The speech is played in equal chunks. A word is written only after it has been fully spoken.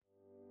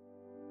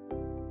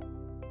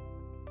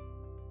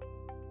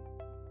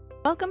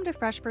Welcome to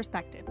Fresh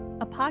Perspective,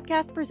 a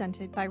podcast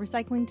presented by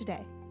Recycling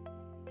Today.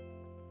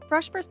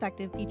 Fresh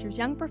Perspective features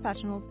young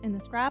professionals in the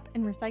scrap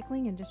and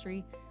recycling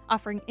industry,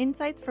 offering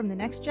insights from the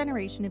next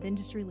generation of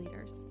industry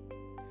leaders.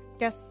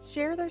 Guests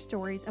share their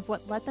stories of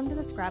what led them to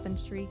the scrap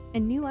industry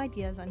and new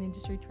ideas on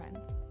industry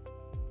trends.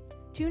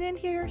 Tune in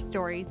to hear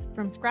stories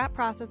from scrap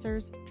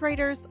processors,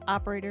 traders,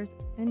 operators,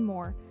 and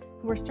more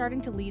who are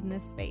starting to lead in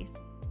this space.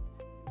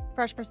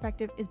 Fresh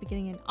Perspective is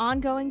beginning an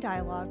ongoing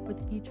dialogue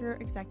with future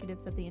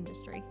executives of the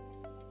industry.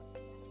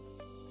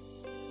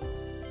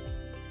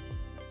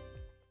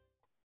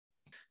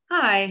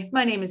 Hi,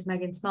 my name is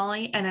Megan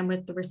Smalley, and I'm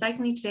with the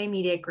Recycling Today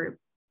Media Group.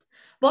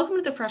 Welcome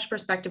to the Fresh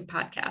Perspective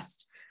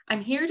podcast.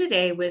 I'm here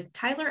today with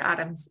Tyler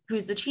Adams, who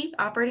is the Chief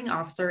Operating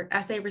Officer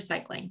at SA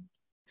Recycling.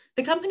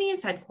 The company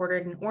is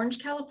headquartered in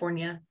Orange,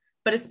 California,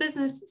 but its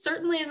business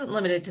certainly isn't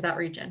limited to that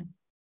region.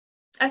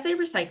 SA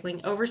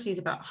Recycling oversees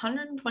about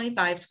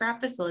 125 scrap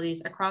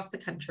facilities across the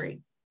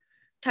country.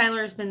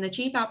 Tyler has been the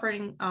Chief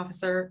Operating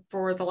Officer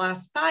for the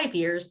last 5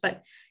 years,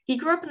 but he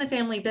grew up in the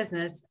family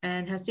business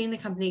and has seen the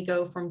company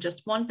go from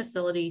just one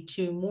facility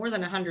to more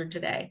than 100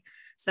 today.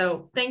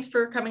 So thanks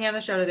for coming on the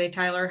show today,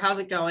 Tyler. How's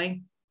it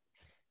going?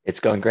 It's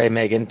going great,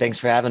 Megan. Thanks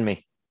for having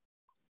me.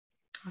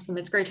 Awesome.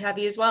 It's great to have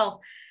you as well.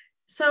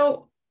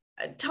 So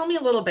tell me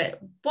a little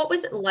bit, what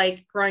was it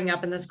like growing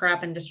up in the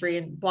scrap industry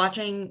and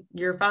watching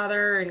your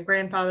father and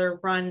grandfather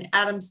run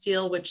Adams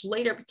Steel, which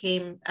later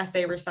became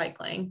SA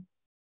Recycling?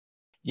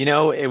 You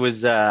know, it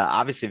was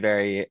obviously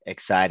very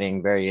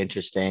exciting, very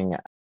interesting.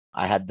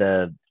 I had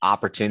the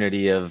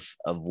opportunity of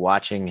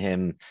watching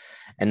him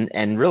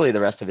and really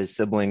the rest of his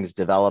siblings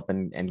develop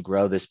and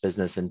grow this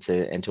business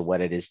into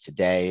what it is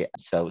today.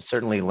 So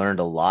certainly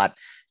learned a lot.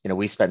 You know,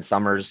 we spent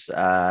summers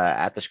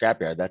at the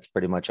scrapyard. That's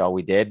pretty much all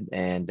we did.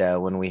 And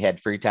when we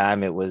had free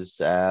time, it was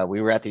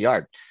we were at the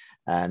yard,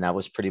 and that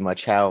was pretty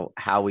much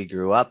how we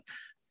grew up.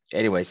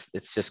 Anyways,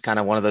 it's just kind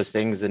of one of those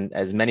things. And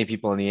as many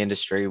people in the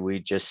industry, we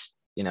just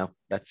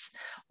that's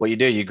what you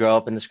do. You grow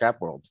up in the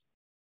scrap world.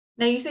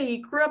 Now, you say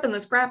you grew up in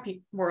the scrap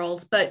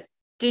world, but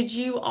did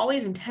you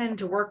always intend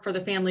to work for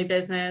the family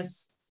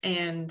business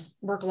and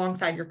work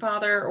alongside your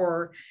father,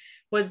 or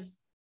was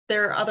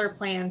there other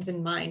plans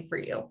in mind for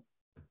you?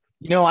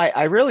 You know,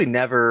 I really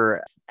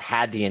never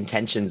had the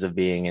intentions of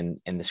being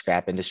in the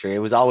scrap industry. It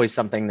was always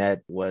something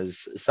that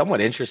was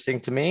somewhat interesting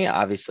to me,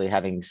 obviously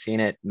having seen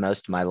it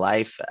most of my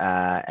life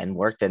and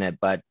worked in it,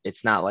 but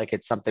it's not like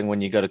it's something when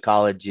you go to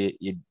college,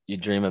 you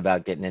dream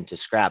about getting into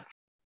scrap.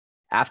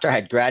 After I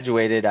had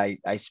graduated, I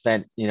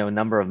spent, a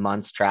number of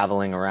months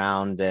traveling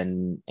around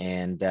and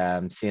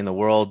seeing the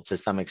world to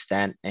some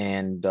extent.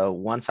 And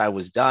once I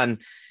was done,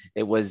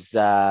 it was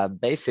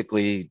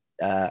basically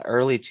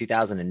early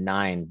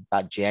 2009,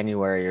 about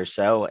January or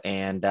so.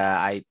 And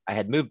I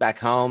had moved back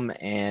home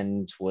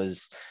and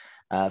was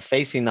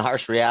facing the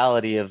harsh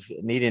reality of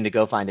needing to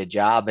go find a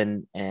job.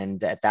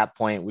 And at that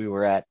point, we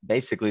were at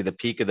basically the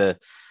peak of the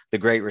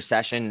Great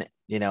Recession.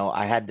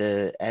 I had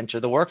to enter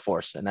the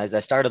workforce. And as I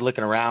started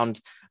looking around,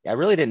 I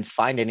really didn't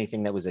find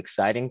anything that was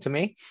exciting to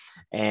me.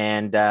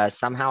 And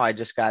somehow I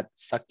just got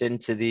sucked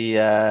into the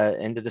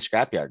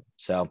scrapyard.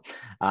 So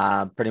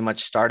pretty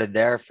much started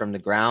there from the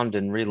ground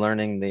and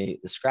relearning the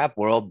scrap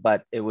world.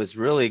 But it was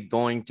really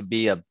going to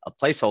be a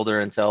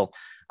placeholder until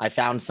I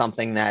found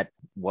something that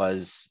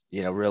was,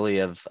 really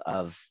of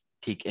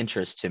peak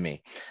interest to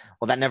me.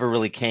 Well, that never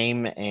really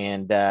came,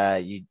 and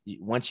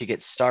once you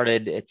get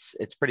started,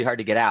 it's pretty hard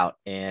to get out.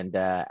 And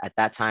at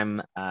that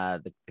time,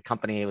 the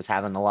company was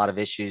having a lot of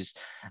issues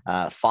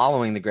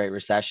following the Great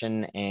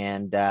Recession,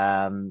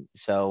 and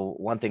so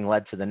one thing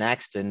led to the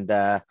next, and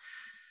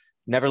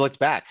never looked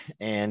back.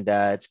 And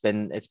it's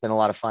been a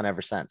lot of fun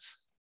ever since.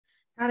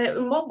 Got it.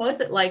 And what was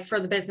it like for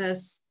the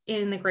business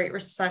in the Great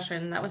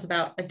Recession? That was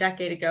about a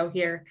decade ago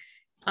here.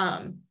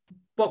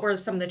 What were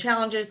some of the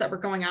challenges that were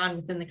going on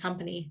within the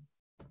company?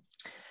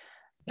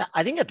 Yeah,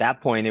 I think at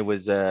that point it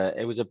was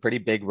a pretty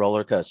big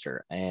roller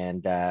coaster,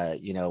 and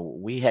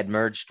we had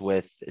merged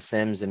with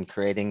Sims and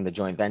creating the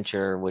joint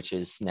venture, which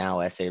is now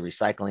SA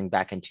Recycling,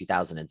 back in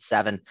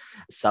 2007.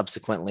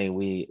 Subsequently,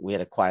 we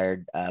had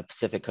acquired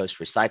Pacific Coast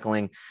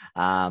Recycling.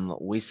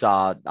 We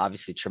saw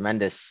obviously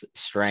tremendous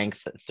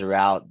strength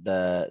throughout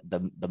the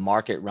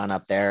market run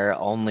up there,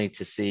 only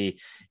to see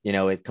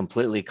it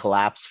completely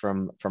collapse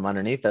from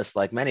underneath us,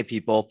 like many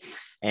people.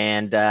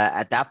 And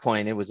at that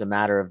point, it was a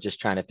matter of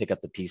just trying to pick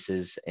up the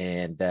pieces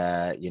and,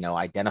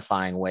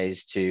 identifying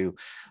ways to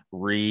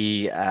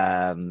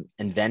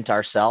reinvent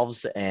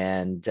ourselves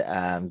and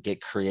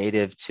get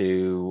creative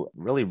to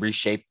really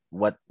reshape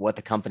what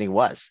the company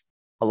was.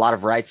 A lot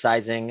of right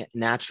sizing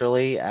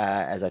naturally,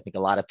 as I think a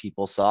lot of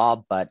people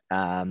saw, but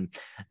that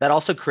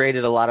also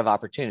created a lot of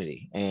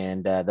opportunity.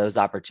 And those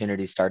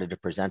opportunities started to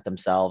present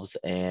themselves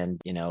and,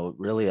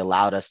 really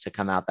allowed us to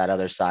come out that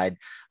other side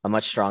a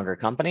much stronger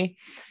company.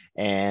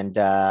 And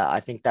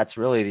I think that's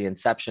really the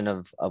inception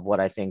of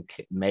what I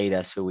think made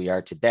us who we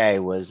are today,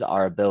 was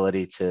our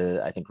ability to,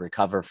 I think,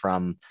 recover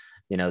from,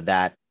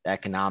 that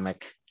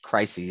economic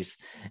crises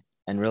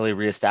and really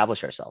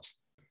reestablish ourselves.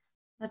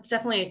 That's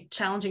definitely a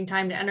challenging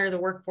time to enter the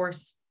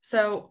workforce.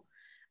 So,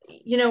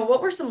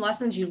 what were some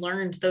lessons you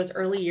learned those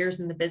early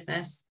years in the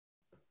business?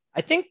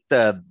 I think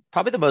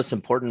probably the most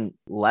important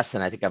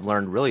lesson I think I've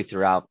learned really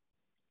throughout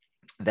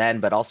then,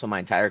 but also my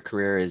entire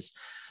career is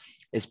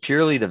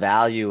purely the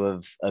value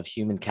of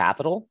human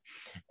capital.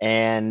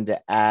 And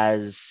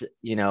as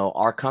you know,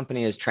 our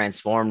company has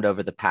transformed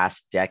over the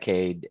past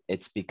decade.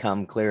 It's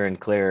become clearer and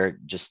clearer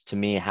just to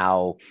me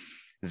how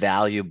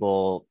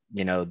valuable,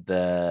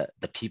 the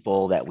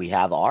people that we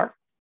have are.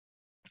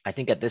 I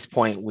think at this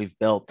point we've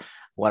built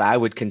what I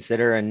would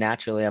consider, and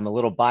naturally I'm a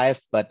little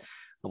biased, but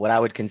what I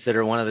would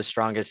consider one of the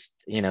strongest,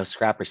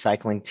 scrap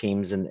recycling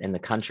teams in the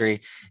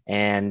country.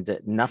 And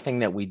nothing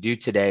that we do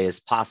today is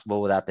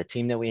possible without the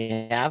team that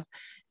we have.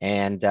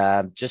 And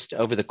just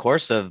over the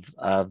course of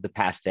the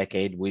past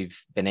decade, we've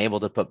been able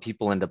to put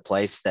people into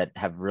place that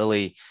have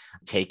really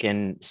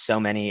taken so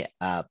many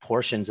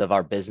portions of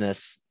our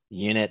business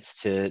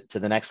units to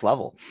the next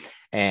level.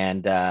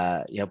 And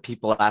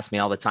people ask me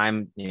all the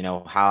time,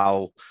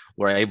 how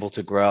we're able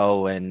to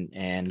grow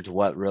and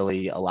what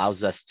really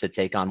allows us to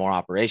take on more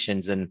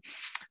operations. And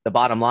the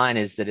bottom line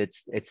is that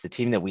it's the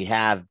team that we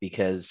have,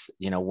 because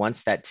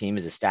once that team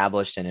is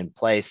established and in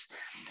place,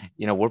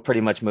 we're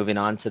pretty much moving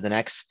on to the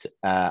next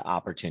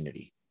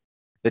opportunity.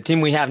 The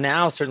team we have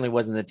now certainly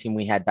wasn't the team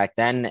we had back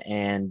then,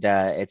 and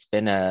it's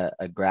been a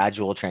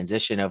gradual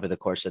transition over the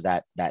course of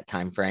that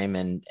time frame.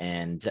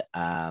 And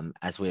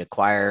as we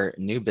acquire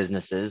new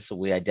businesses,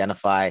 we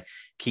identify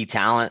key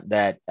talent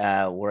that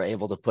we're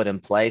able to put in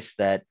place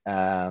that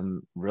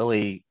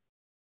really,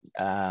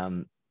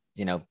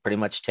 pretty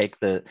much take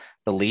the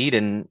lead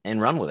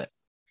and run with it.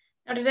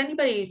 Now, did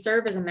anybody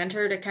serve as a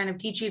mentor to kind of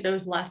teach you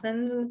those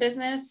lessons in the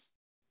business?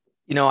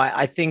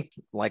 I think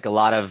like a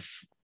lot of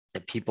the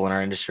people in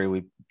our industry,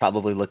 we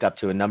probably look up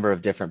to a number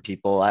of different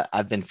people.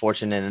 I've been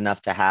fortunate enough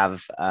to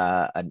have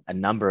a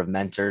number of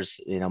mentors,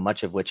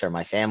 much of which are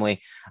my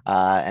family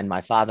and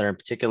my father in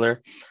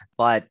particular.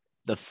 But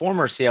the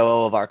former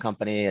COO of our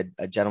company,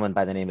 a gentleman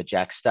by the name of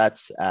Jack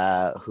Stutz,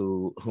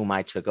 whom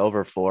I took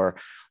over for,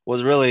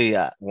 was really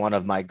one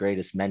of my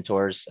greatest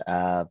mentors,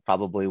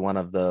 probably one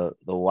of the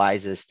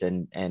wisest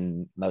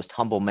and most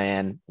humble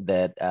man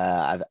that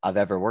I've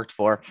ever worked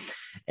for,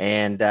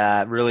 and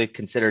really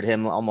considered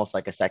him almost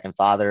like a second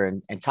father,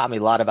 and taught me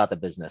a lot about the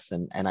business.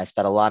 And I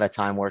spent a lot of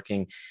time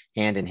working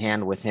hand in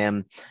hand with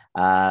him.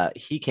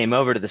 He came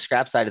over to the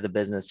scrap side of the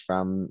business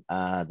from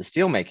the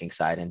steelmaking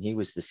side, and he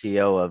was the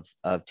CEO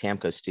of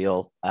Tamco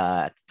Steel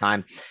at the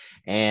time.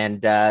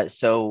 And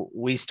so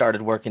we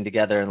started working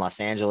together in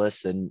Los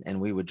Angeles, and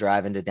we would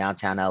drive into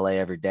downtown LA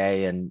every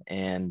day.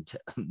 And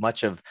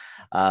much of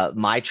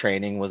my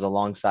training was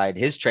alongside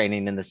his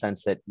training, in the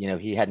sense that,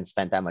 he hadn't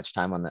spent that much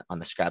time on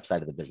the scrap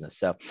side of the business.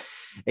 So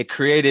it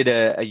created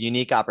a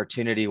unique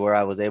opportunity where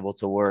I was able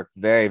to work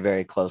very,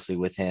 very closely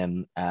with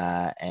him.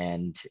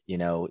 And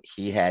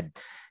he had,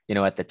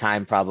 at the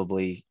time,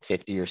 probably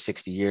 50 or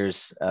 60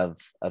 years of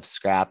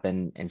scrap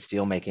and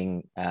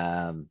steelmaking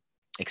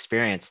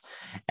experience.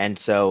 And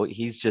so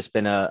he's just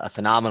been a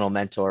phenomenal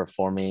mentor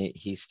for me.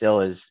 He still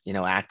is,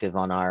 active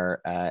on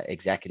our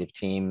executive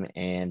team,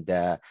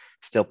 and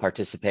still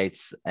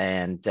participates.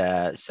 And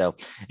so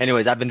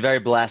anyways, I've been very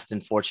blessed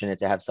and fortunate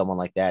to have someone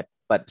like that,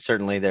 but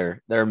certainly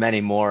there are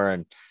many more,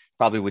 and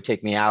probably would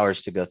take me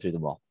hours to go through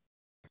them all.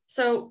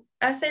 So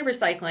SA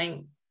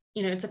Recycling,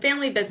 it's a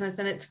family business,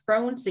 and it's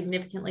grown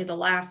significantly the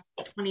last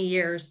 20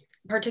 years,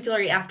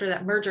 particularly after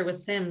that merger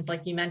with Sims,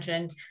 like you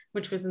mentioned,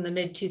 which was in the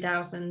mid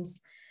 2000s.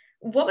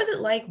 What was it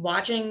like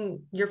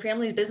watching your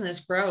family's business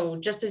grow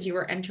just as you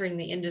were entering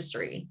the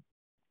industry?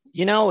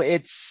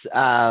 It's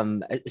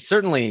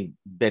certainly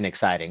been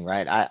exciting,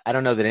 right? I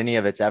don't know that any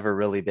of it's ever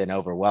really been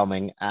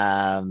overwhelming.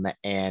 But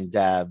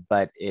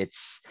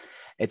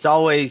it's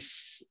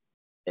always,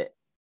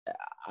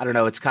 I don't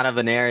know, it's kind of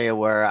an area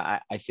where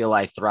I feel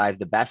I thrive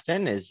the best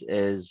in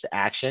is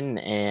action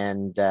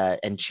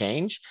and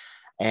change.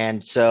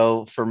 And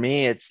so for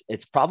me,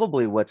 it's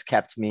probably what's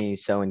kept me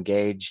so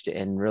engaged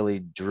and really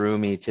drew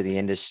me to the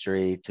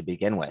industry to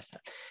begin with.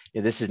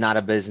 This is not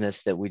a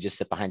business that we just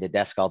sit behind a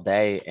desk all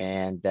day.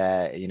 And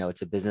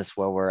it's a business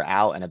where we're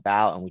out and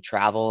about, and we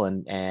travel,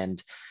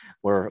 and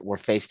we're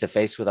face to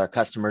face with our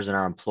customers and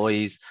our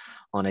employees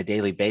on a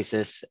daily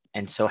basis.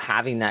 And so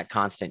having that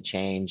constant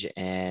change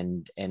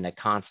and a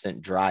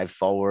constant drive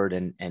forward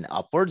and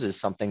upwards is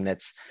something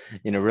that's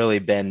really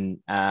been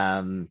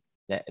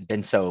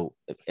so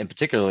and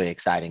particularly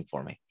exciting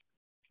for me.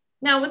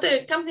 Now, with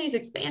the company's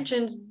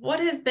expansions, what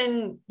has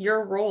been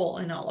your role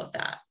in all of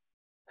that?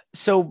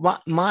 So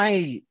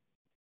my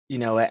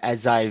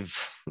as I've,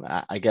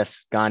 I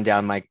guess, gone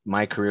down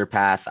my career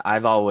path,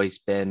 I've always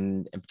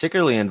been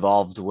particularly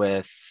involved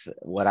with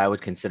what I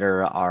would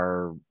consider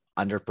our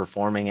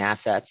underperforming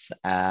assets.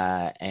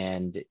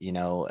 And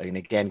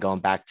again, going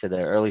back to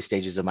the early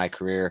stages of my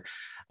career,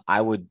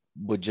 I would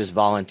just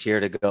volunteer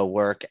to go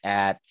work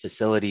at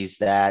facilities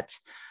that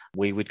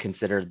we would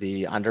consider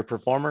the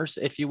underperformers,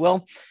 if you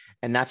will.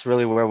 And that's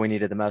really where we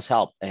needed the most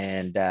help.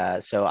 And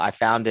so I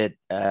found it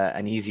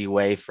an easy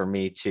way for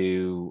me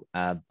to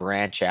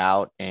branch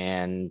out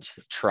and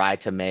try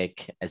to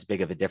make as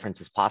big of a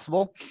difference as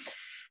possible.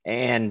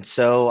 And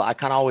so I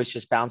kind of always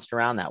just bounced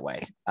around that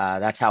way.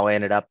 That's how I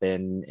ended up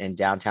in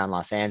downtown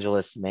Los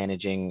Angeles,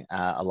 managing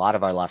a lot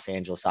of our Los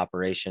Angeles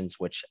operations,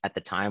 which at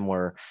the time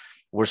were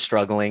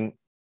struggling.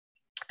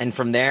 And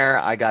from there,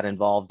 I got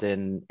involved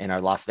in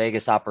our Las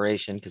Vegas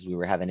operation because we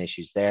were having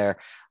issues there.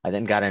 I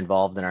then got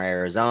involved in our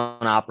Arizona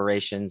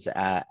operations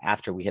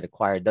after we had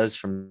acquired those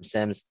from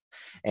Sims.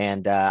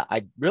 And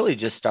I really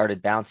just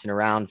started bouncing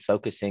around,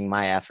 focusing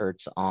my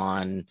efforts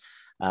on,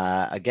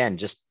 again,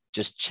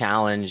 just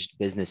challenged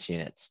business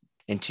units.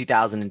 In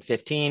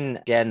 2015,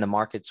 again, the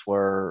markets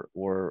were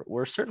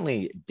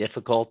certainly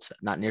difficult,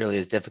 not nearly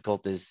as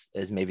difficult as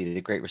maybe the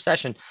Great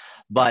Recession,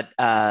 but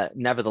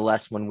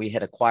nevertheless, when we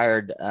had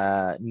acquired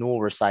Newell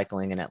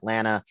Recycling in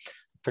Atlanta,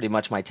 pretty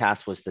much my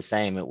task was the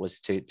same. It was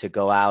to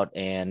go out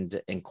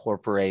and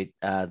incorporate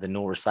the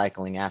Newell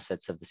Recycling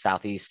assets of the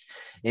Southeast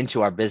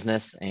into our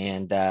business.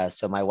 And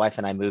so my wife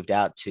and I moved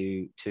out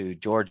to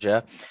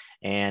Georgia,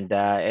 and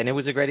it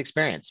was a great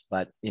experience.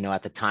 But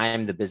at the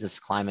time, the business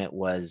climate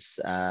was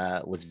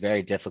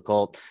very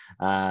difficult.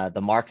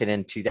 The market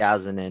in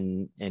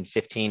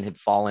 2015 had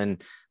fallen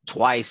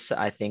twice,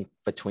 I think,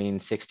 between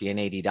 $60 and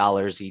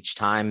 $80 each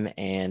time,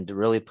 and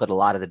really put a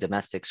lot of the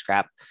domestic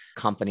scrap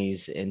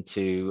companies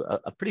into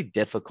a pretty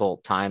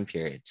difficult time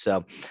period.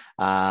 So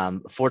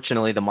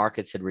fortunately, the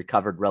markets had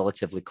recovered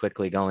relatively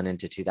quickly going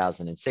into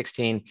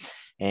 2016,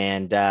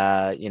 and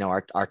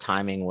our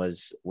timing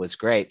was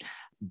great.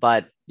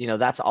 But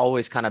that's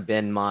always kind of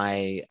been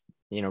my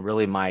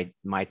really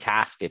my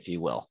task, if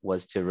you will,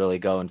 was to really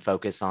go and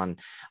focus on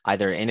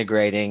either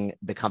integrating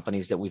the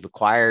companies that we've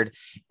acquired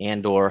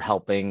and or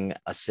helping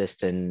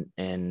assist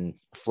in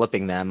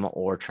flipping them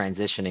or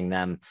transitioning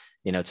them,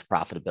 to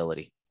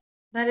profitability.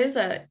 That is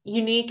a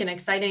unique and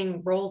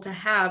exciting role to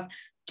have.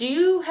 Do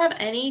you have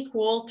any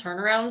cool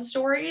turnaround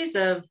stories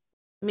of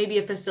maybe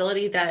a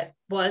facility that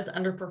was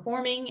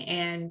underperforming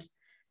and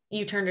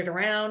you turned it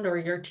around, or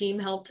your team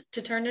helped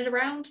to turn it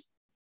around?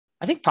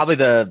 I think probably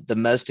the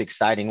most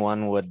exciting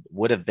one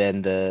would have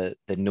been the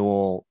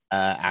Newell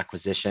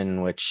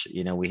acquisition, which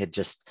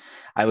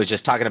I was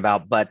just talking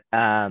about, but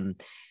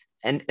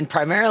and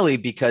primarily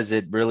because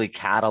it really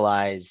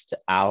catalyzed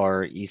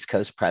our East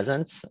Coast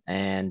presence.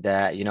 And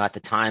at the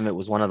time, it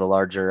was one of the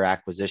larger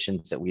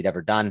acquisitions that we'd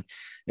ever done.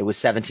 It was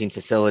 17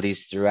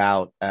 facilities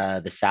throughout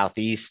the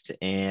Southeast,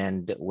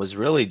 and was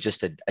really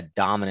just a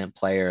dominant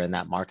player in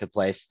that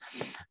marketplace.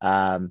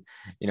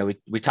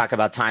 We talk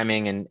about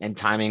timing, and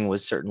timing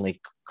was certainly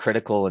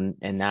critical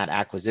in that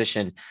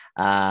acquisition.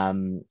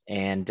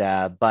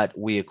 But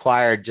we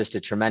acquired just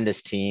a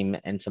tremendous team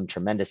and some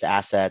tremendous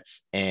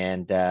assets,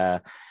 and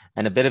a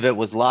bit of it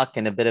was luck,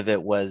 and a bit of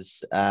it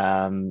was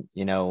a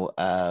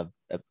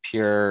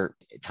pure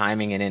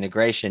timing and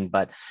integration.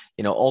 But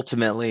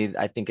ultimately,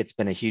 I think it's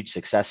been a huge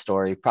success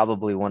story,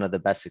 probably one of the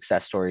best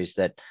success stories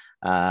that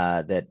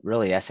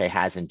really SA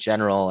has in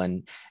general.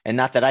 And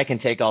not that I can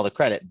take all the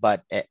credit,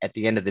 but at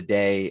the end of the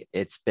day,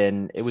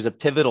 it was a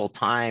pivotal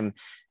time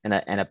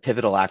and a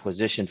pivotal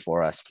acquisition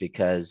for us,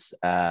 because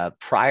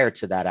prior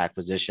to that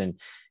acquisition,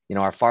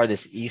 our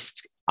farthest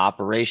east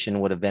operation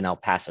would have been El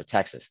Paso,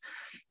 Texas.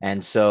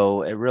 And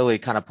so it really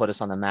kind of put us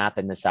on the map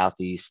in the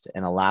Southeast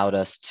and allowed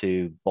us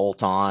to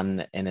bolt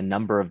on in a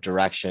number of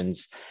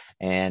directions.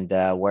 And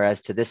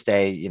whereas to this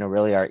day,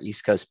 really our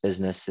East Coast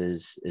business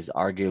is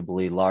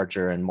arguably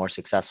larger and more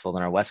successful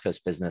than our West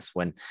Coast business,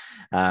 when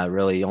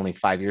really only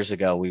 5 years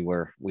ago,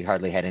 we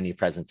hardly had any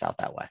presence out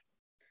that way.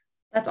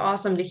 That's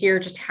awesome to hear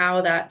just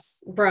how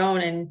that's grown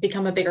and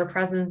become a bigger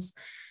presence.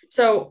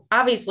 So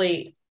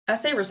obviously,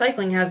 SA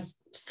Recycling has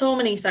so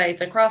many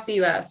sites across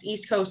the US,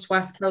 East Coast,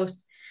 West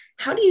Coast.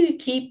 How do you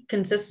keep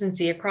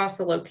consistency across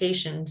the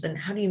locations, and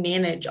how do you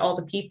manage all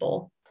the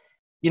people?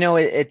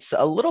 It's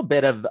a little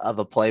bit of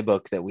a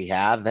playbook that we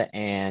have,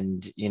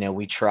 and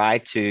we try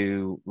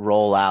to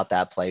roll out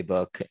that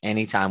playbook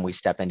anytime we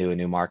step into a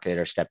new market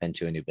or step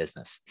into a new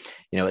business.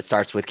 It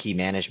starts with key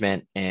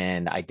management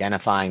and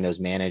identifying those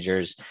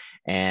managers,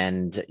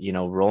 and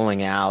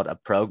rolling out a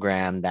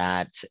program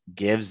that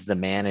gives the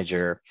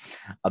manager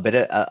a bit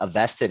of a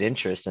vested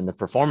interest in the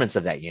performance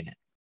of that unit.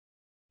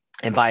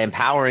 And by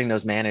empowering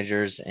those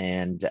managers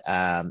and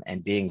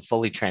being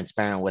fully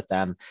transparent with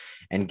them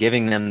and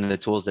giving them the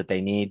tools that they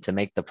need to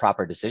make the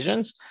proper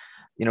decisions,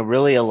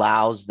 really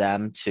allows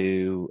them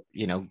to,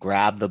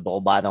 grab the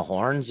bull by the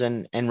horns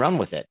and run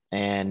with it.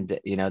 And,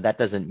 that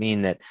doesn't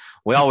mean that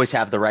we always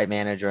have the right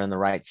manager in the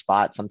right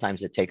spot.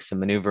 Sometimes it takes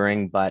some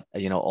maneuvering, but,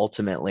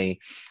 ultimately,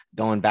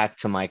 going back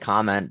to my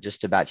comment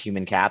just about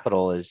human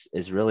capital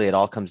is really, it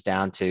all comes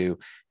down to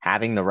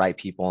having the right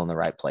people in the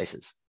right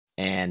places.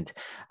 And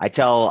I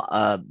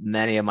tell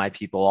many of my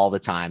people all the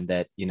time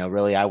that,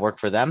 really I work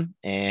for them,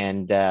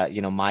 and,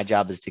 my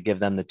job is to give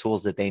them the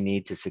tools that they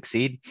need to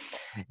succeed.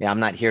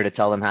 I'm not here to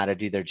tell them how to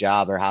do their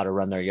job or how to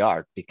run their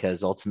yard,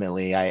 because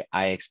ultimately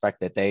I expect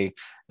that they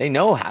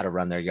know how to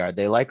run their yard.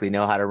 They likely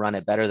know how to run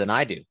it better than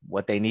I do.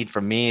 What they need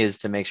from me is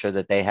to make sure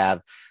that they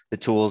have the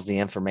tools, the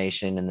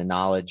information, and the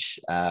knowledge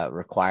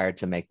required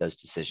to make those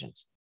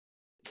decisions.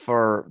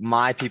 For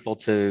my people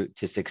to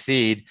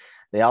succeed,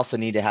 they also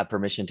need to have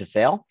permission to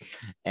fail.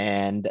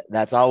 And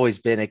that's always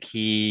been a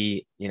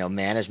key,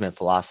 management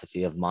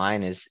philosophy of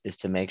mine, is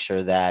to make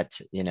sure that,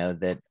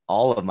 that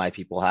all of my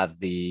people have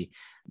the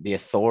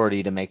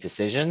authority to make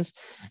decisions.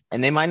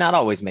 And they might not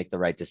always make the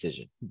right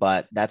decision,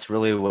 but that's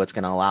really what's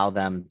going to allow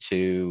them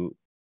to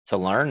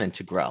learn and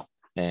to grow.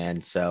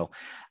 And so,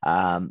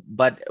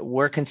 but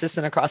we're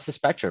consistent across the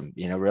spectrum,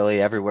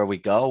 really everywhere we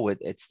go.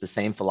 It's the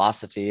same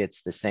philosophy.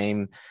 It's the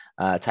same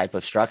type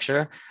of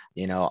structure.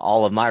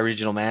 All of my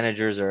regional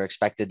managers are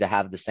expected to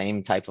have the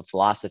same type of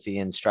philosophy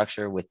and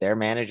structure with their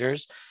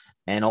managers.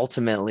 And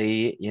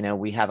ultimately,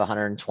 we have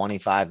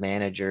 125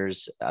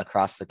 managers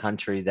across the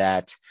country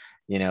that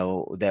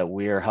that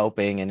we're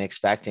hoping and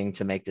expecting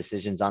to make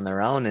decisions on their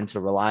own and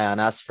to rely on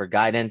us for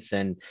guidance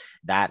and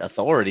that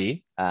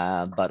authority.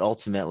 But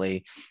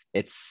ultimately,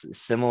 it's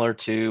similar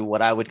to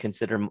what I would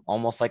consider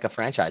almost like a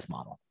franchise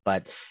model.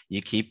 But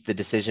you keep the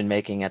decision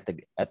making at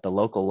the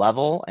local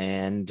level,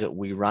 and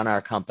we run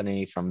our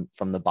company from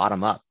the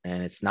bottom up,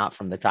 and it's not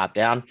from the top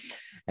down.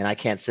 And I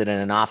can't sit in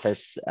an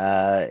office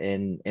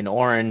in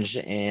Orange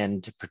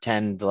and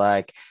pretend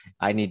like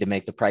I need to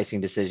make the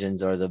pricing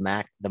decisions or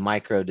the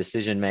micro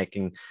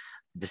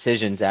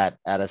decisions at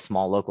a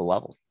small local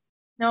level.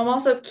 Now, I'm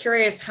also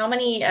curious, how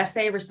many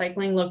SA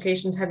recycling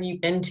locations have you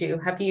been to?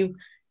 Have you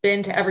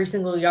been to every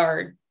single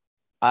yard?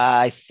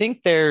 I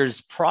think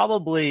there's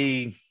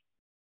probably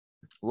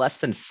less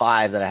than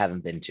 5 that I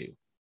haven't been to.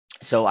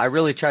 So I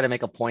really try to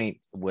make a point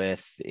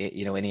with,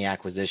 any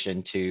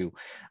acquisition to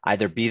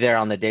either be there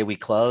on the day we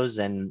close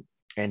and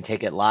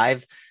take it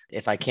live.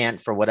 If I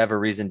can't, for whatever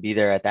reason, be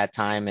there at that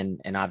time,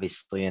 and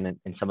obviously in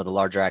some of the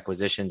larger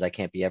acquisitions, I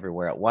can't be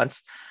everywhere at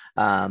once.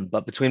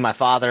 But between my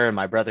father and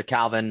my brother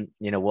Calvin,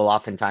 we'll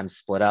oftentimes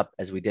split up,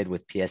 as we did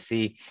with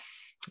PSC.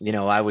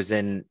 I was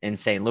in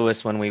St.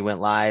 Louis when we went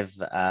live.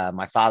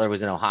 My father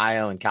was in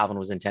Ohio and Calvin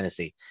was in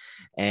Tennessee.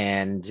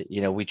 And,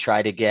 we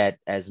try to get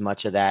as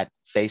much of that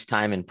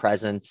FaceTime and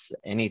presence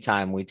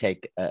anytime we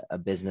take a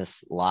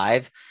business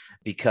live,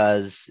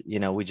 because,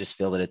 we just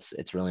feel that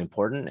it's really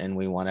important, and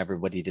we want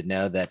everybody to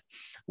know that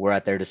we're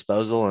at their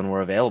disposal and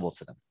we're available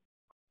to them.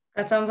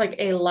 That sounds like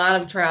a lot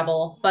of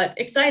travel, but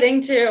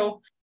exciting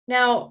too.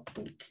 Now,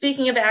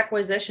 speaking of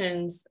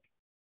acquisitions,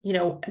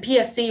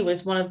 PSC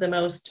was one of the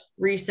most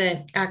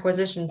recent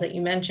acquisitions that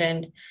you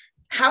mentioned.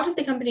 How did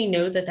the company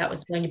know that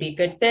was going to be a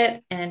good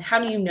fit? And how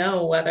do you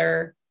know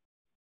whether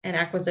an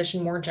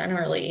acquisition more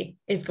generally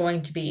is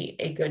going to be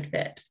a good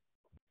fit?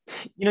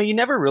 You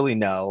never really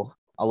know.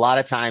 A lot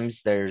of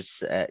times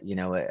there's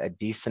a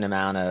decent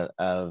amount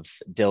of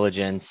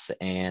diligence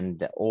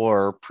and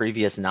or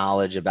previous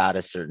knowledge about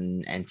a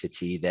certain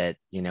entity that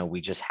we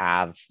just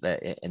have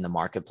in the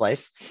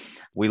marketplace.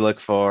 We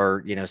look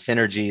for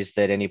synergies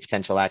that any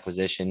potential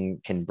acquisition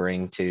can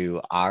bring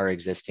to our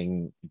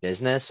existing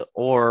business,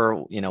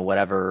 or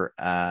whatever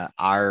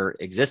our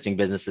existing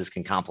businesses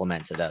can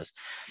complement to those.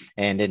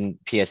 And in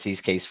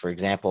PSC's case, for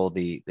example,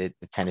 the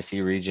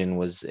Tennessee region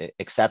was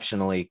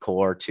exceptionally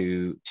core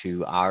to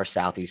our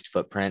Southeast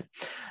footprint.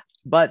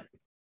 But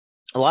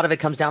a lot of it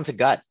comes down to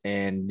gut.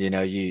 And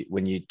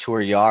when you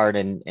tour a yard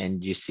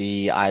and you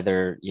see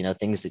either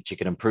things that you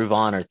can improve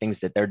on or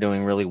things that they're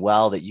doing really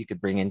well that you could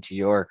bring into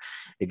your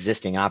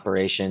existing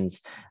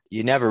operations,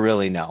 you never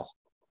really know.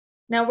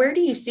 Now, where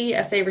do you see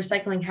SA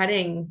Recycling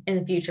heading in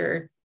the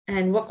future?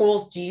 And what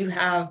goals do you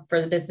have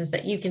for the business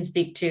that you can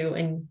speak to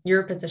in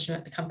your position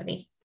at the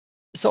company?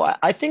 So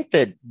I think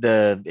that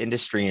the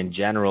industry in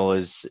general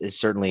is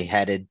certainly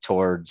headed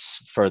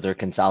towards further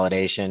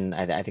consolidation.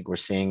 I think we're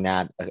seeing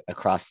that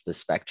across the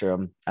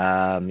spectrum.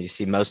 You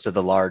see most of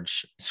the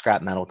large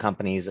scrap metal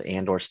companies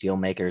and or steel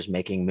makers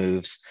making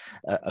moves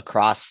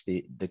across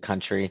the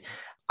country.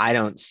 I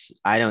don't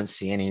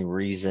see any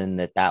reason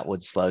that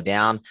would slow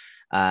down.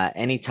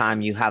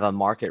 Anytime you have a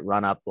market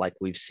run up like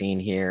we've seen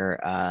here,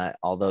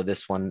 although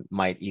this one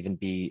might even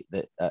be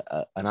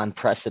an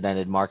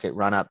unprecedented market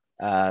run up,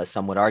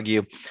 some would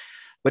argue.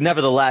 But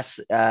nevertheless,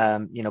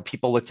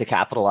 people look to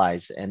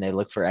capitalize and they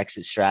look for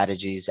exit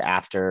strategies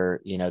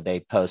after, they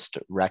post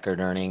record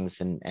earnings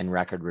and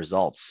record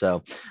results.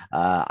 So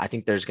I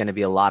think there's going to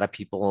be a lot of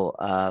people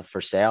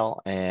for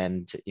sale,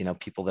 and,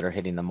 people that are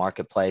hitting the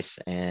marketplace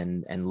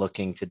and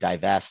looking to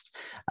divest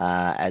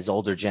as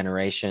older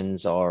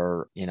generations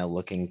are,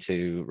 looking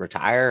to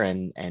retire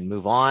and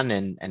move on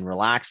and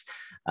relax.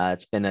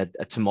 It's been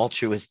a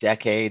tumultuous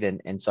decade.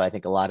 And so I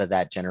think a lot of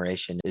that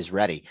generation is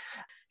ready.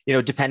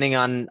 Depending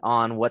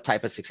on what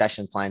type of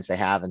succession plans they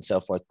have and so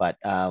forth. But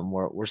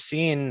we're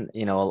seeing,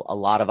 a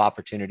lot of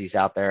opportunities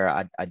out there.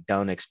 I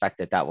don't expect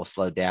that will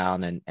slow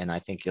down, and I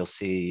think you'll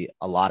see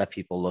a lot of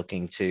people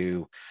looking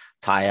to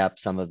tie up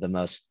some of the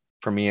most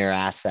premier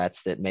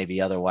assets that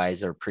maybe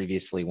otherwise or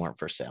previously weren't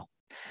for sale.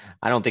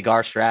 I don't think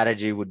our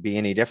strategy would be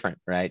any different,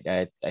 right?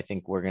 I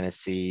think we're going to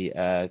see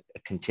a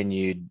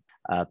continued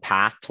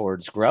path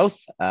towards growth.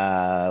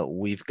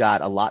 We've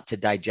got a lot to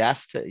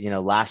digest.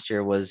 Last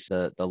year was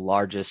the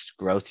largest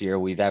growth year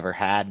we've ever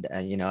had,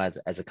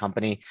 as a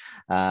company.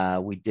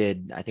 We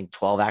did, I think,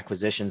 12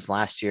 acquisitions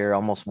last year,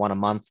 almost one a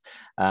month,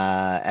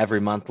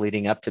 every month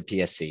leading up to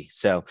PSC.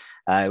 So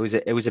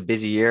it was a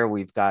busy year.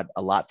 We've got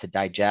a lot to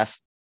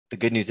digest. The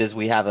good news is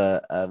we have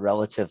a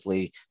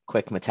relatively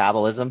quick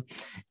metabolism,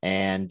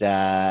 and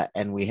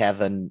we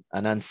have an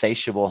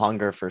unsatiable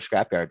hunger for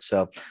scrapyard.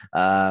 So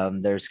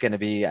there's going to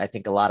be, I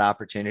think, a lot of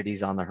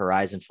opportunities on the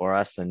horizon for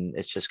us, and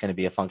it's just going to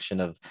be a function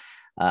of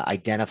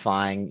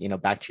identifying,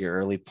 back to your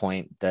early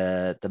point,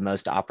 the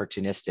most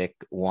opportunistic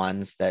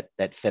ones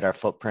that fit our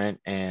footprint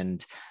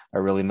and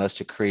are really most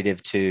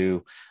accretive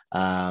to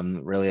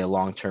really a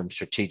long-term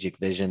strategic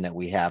vision that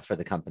we have for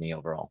the company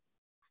overall.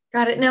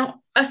 Got it.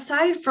 Now,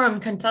 aside from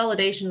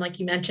consolidation, like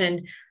you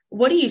mentioned,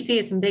 what do you see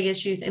as some big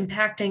issues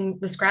impacting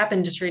the scrap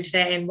industry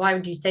today? And why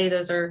would you say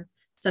those are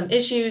some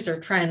issues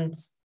or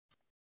trends?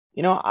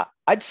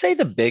 I'd say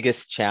the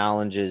biggest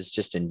challenges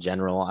just in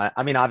general,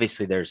 I mean,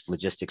 obviously there's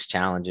logistics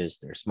challenges,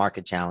 there's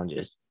market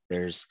challenges,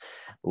 there's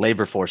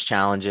labor force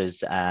challenges.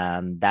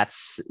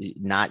 That's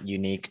not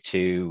unique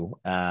to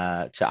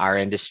our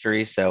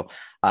industry. So,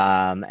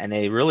 and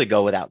they really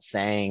go without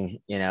saying,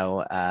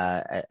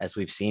 as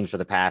we've seen for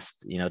the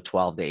past,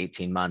 12 to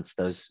 18 months,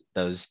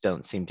 those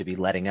don't seem to be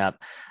letting up.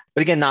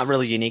 But again, not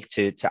really unique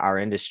to our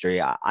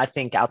industry. I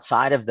think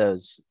outside of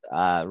those,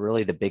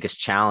 really the biggest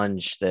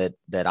challenge that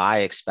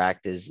I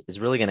expect is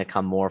really going to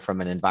come more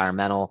from an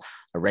environmental,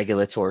 a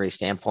regulatory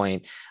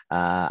standpoint.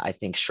 I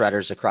think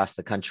shredders across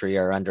the country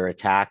are under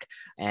attack,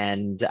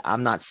 and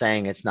I'm not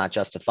saying it's not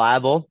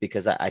justifiable,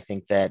 because I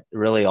think that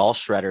really all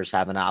shredders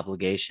have an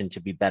obligation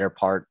to be better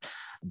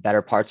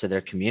parts of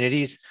their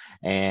communities.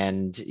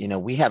 And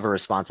we have a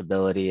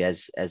responsibility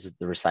as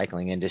the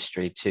recycling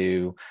industry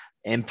to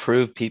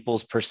improve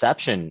people's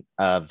perception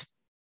of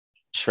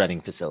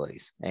shredding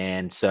facilities.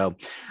 And so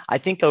I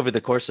think over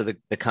the course of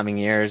the coming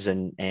years,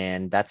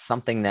 and that's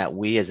something that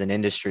we as an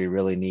industry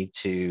really need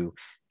to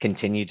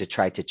continue to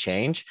try to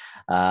change.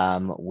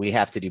 We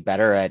have to do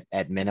better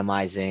at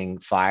minimizing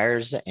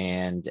fires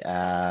and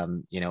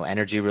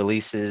energy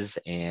releases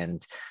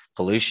and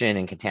pollution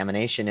and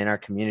contamination in our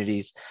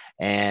communities.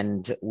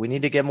 And we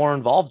need to get more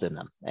involved in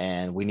them.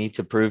 And we need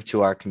to prove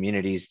to our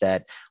communities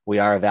that we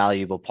are a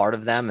valuable part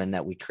of them, and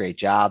that we create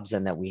jobs,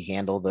 and that we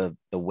handle the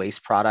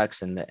waste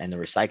products and the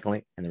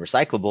recycling and the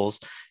recyclables,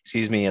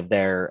 of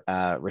their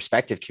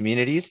respective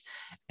communities.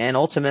 And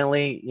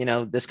ultimately,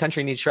 this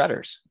country needs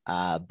shredders.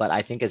 But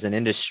I think as an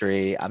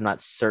industry, I'm not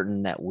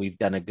certain that we've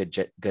done a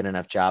good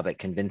enough job at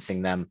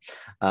convincing them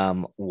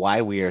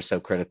why we are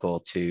so critical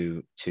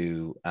to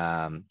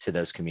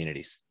those communities.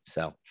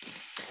 So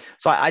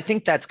I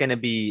think that's going to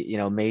be,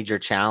 a major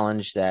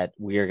challenge that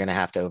we are going to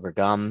have to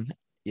overcome.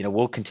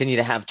 We'll continue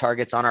to have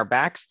targets on our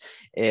backs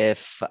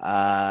if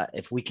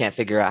we can't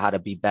figure out how to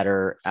be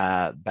better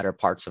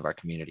parts of our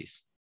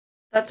communities.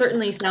 That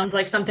certainly sounds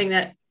like something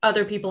that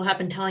other people have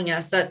been telling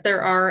us, that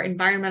there are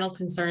environmental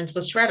concerns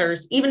with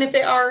shredders, even if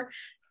they are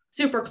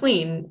super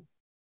clean.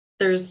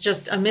 There's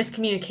just a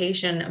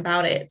miscommunication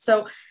about it.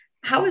 So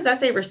how is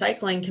SA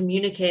Recycling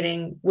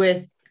communicating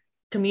with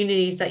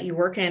communities that you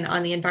work in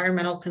on the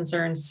environmental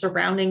concerns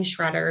surrounding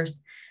shredders?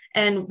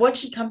 And what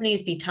should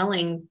companies be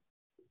telling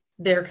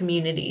their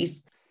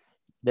communities?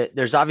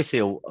 There's obviously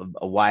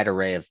a wide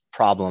array of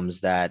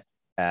problems that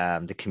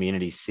the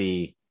communities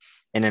see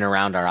in and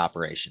around our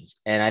operations.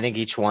 And I think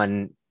each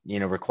one,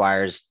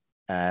 requires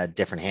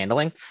different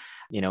handling.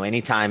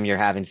 Anytime you're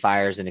having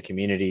fires in a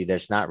community,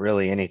 there's not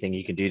really anything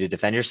you can do to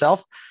defend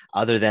yourself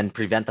other than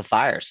prevent the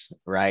fires,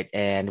 right?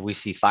 And we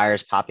see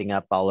fires popping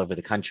up all over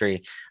the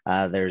country.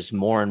 There's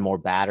more and more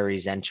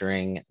batteries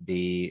entering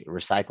the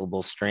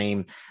recyclable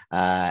stream.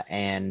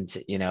 And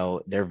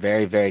they're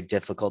very, very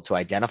difficult to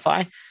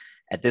identify.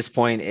 At this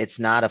point, it's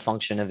not a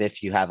function of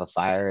if you have a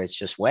fire, it's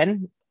just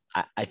when.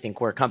 I think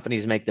where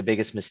companies make the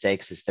biggest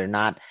mistakes is they're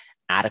not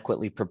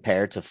adequately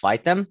prepared to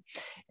fight them.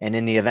 And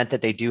in the event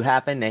that they do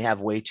happen, they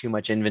have way too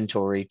much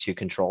inventory to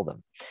control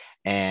them.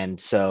 And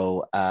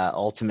so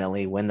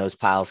ultimately, when those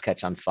piles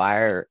catch on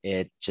fire,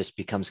 it just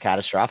becomes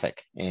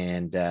catastrophic.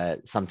 And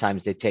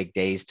sometimes they take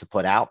days to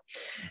put out.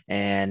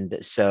 And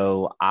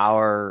so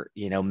our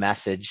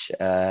message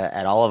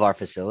at all of our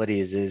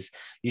facilities is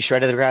you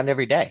shred to the ground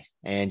every day,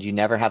 and you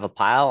never have a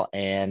pile.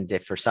 And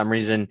if for some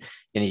reason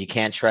you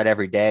can't shred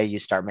every day, you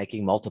start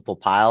making multiple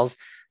piles.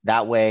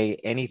 That way,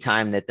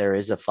 anytime that there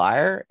is a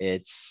fire,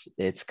 it's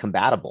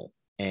combatable.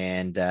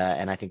 And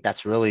I think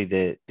that's really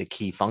the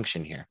key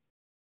function here.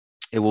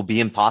 It will be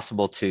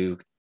impossible to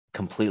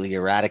completely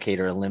eradicate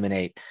or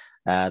eliminate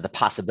the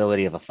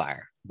possibility of a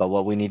fire. But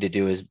what we need to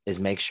do is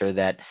make sure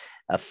that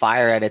a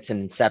fire at its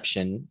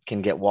inception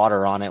can get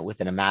water on it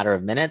within a matter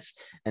of minutes.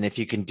 And if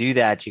you can do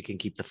that, you can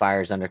keep the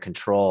fires under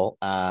control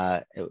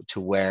to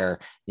where,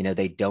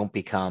 they don't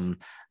become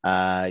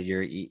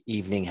your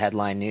evening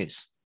headline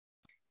news.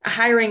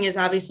 Hiring is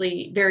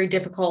obviously very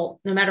difficult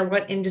no matter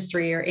what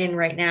industry you're in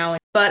right now.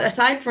 But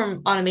aside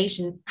from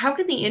automation, how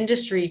can the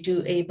industry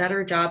do a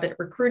better job at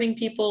recruiting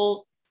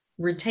people,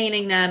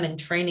 retaining them, and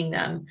training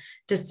them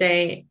to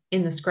stay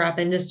in the scrap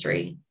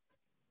industry?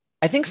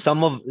 I think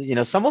some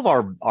of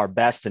our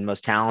best and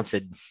most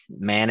talented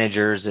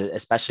managers,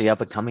 especially up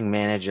and coming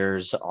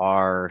managers,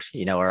 are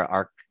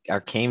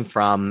came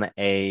from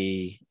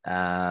a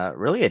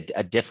really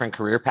a different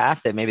career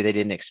path that maybe they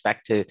didn't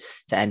expect to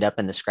end up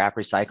in the scrap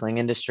recycling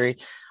industry.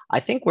 I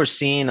think we're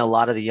seeing a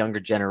lot of the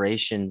younger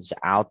generations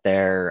out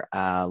there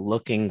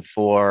looking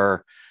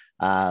for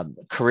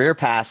career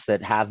paths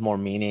that have more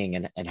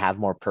meaning and have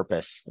more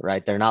purpose,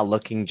 right? They're not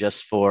looking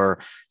just for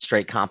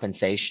straight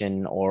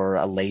compensation or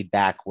a laid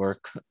back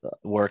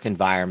work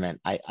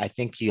environment. I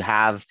think you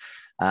have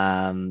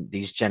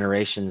these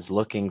generations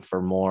looking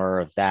for more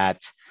of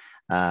that,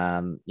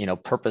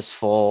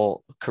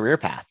 purposeful career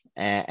path.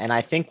 And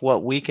I think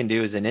what we can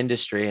do as an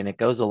industry, and it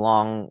goes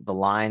along the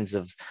lines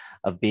of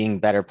being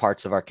better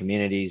parts of our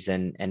communities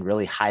and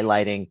really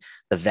highlighting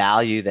the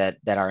value that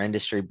our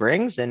industry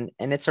brings, and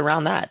it's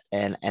around that.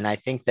 And I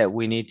think that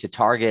we need to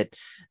target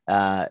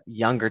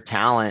younger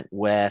talent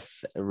with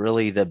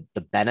really the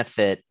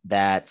benefit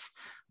that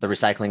the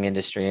recycling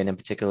industry, and in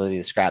particular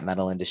the scrap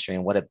metal industry,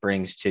 and what it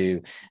brings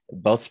to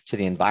both to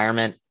the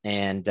environment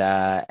and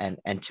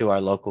to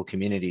our local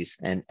communities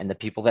and the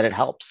people that it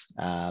helps,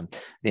 the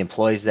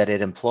employees that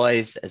it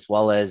employs, as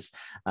well as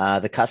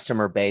the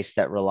customer base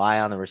that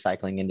rely on the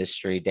recycling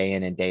industry day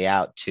in and day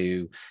out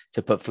to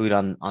put food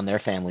on their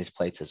families'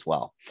 plates as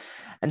well.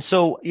 And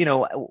so,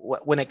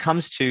 when it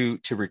comes to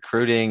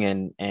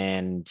recruiting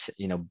and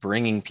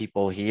bringing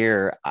people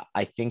here,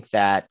 I think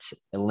that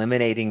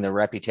eliminating the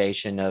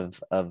reputation of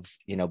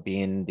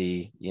being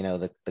the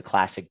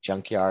classic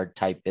junkyard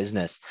type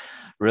business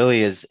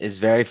really is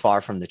very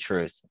far from the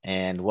truth.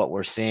 And what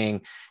we're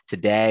seeing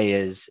today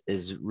is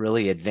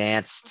really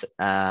advanced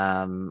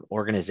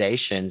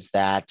organizations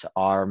that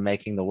are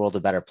making the world a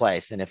better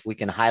place. And if we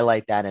can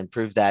highlight that and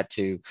prove that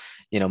to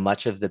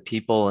much of the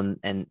people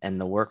and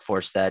the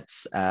workforce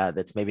that's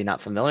maybe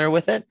not familiar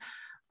with it,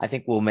 I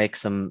think we'll make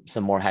some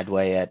more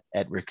headway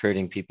at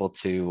recruiting people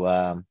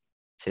to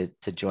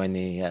join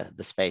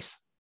the space.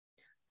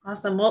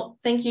 Awesome. Well,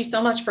 thank you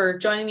so much for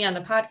joining me on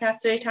the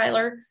podcast today,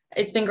 Tyler.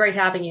 It's been great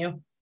having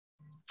you.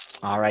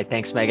 All right.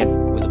 Thanks, Megan.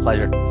 It was a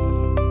pleasure.